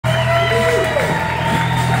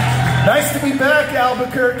to be back,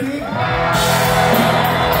 Albuquerque.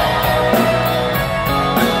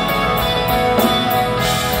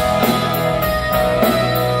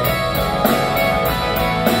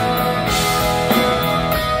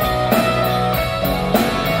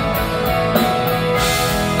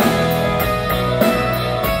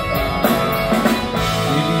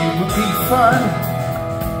 Fun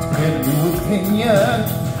to get a new opinion,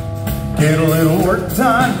 get a little work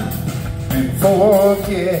done, and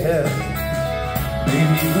forget.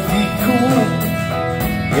 Maybe it would be cool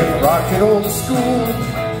if rocket old school,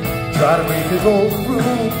 try to break his old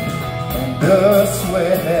rule, and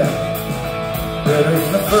sweat. Better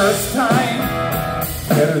than the first time,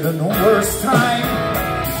 better than the worst time.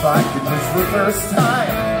 If I could just reverse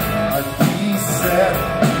time, I'd be set.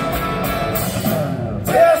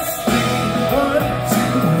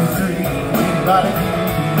 Everybody hear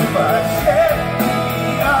me if I shed the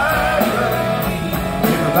irony.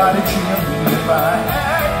 Everybody cheer me if I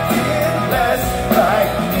acted less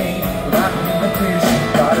like me. But I'm in the clear, she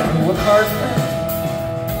got a new apartment.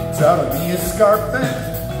 Telling me escarpment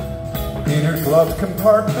in her glove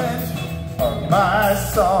compartment are my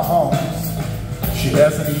songs. She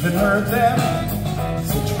hasn't even heard them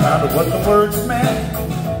since she found out what the words meant.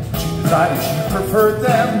 She decided she preferred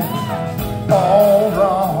them all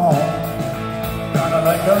wrong. Kinda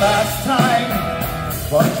like the last time,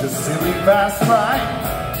 bunch of silly fast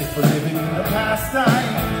rhymes. If we're living in the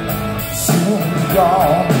pastime, soon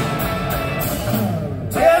gone.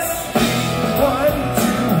 Testing 1,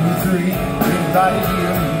 2, 3. Everybody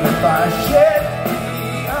hear me if I shed the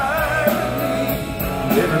irony.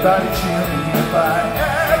 Everybody cheer me if I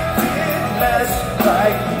acted less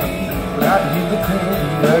like me. But I need to clearly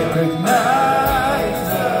recognize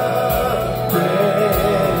the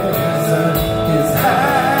present is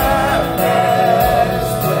half as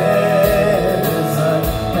pleasant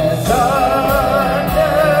as our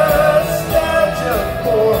nostalgia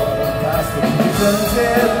for the past that we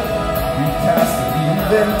presented, recast and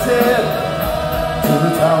reinvented, till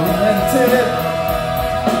the town we rented.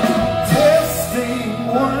 Testing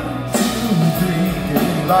 1, 2, 3.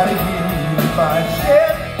 Everybody hear me if I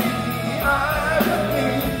shed the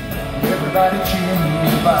irony. Everybody cheer me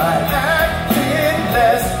if I acted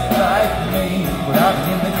less like me. Without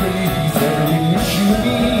in the crazies, everything you shoot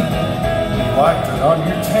me. Wiped it on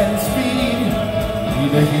your 10-speed.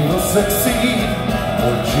 Either he will succeed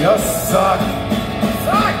or just suck.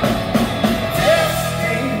 Suck!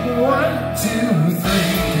 Testing 1, 2, 3.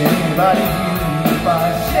 Everybody hear me if I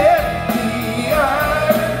shed the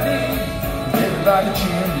irony. Everybody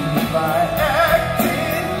cheer me if I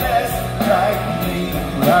acted less like me.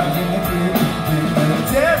 Without in the crazies,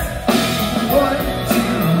 test 1, 2,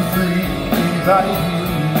 3. Everybody hear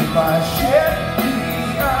me if I shed the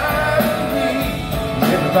irony.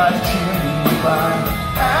 Everybody cheer me if I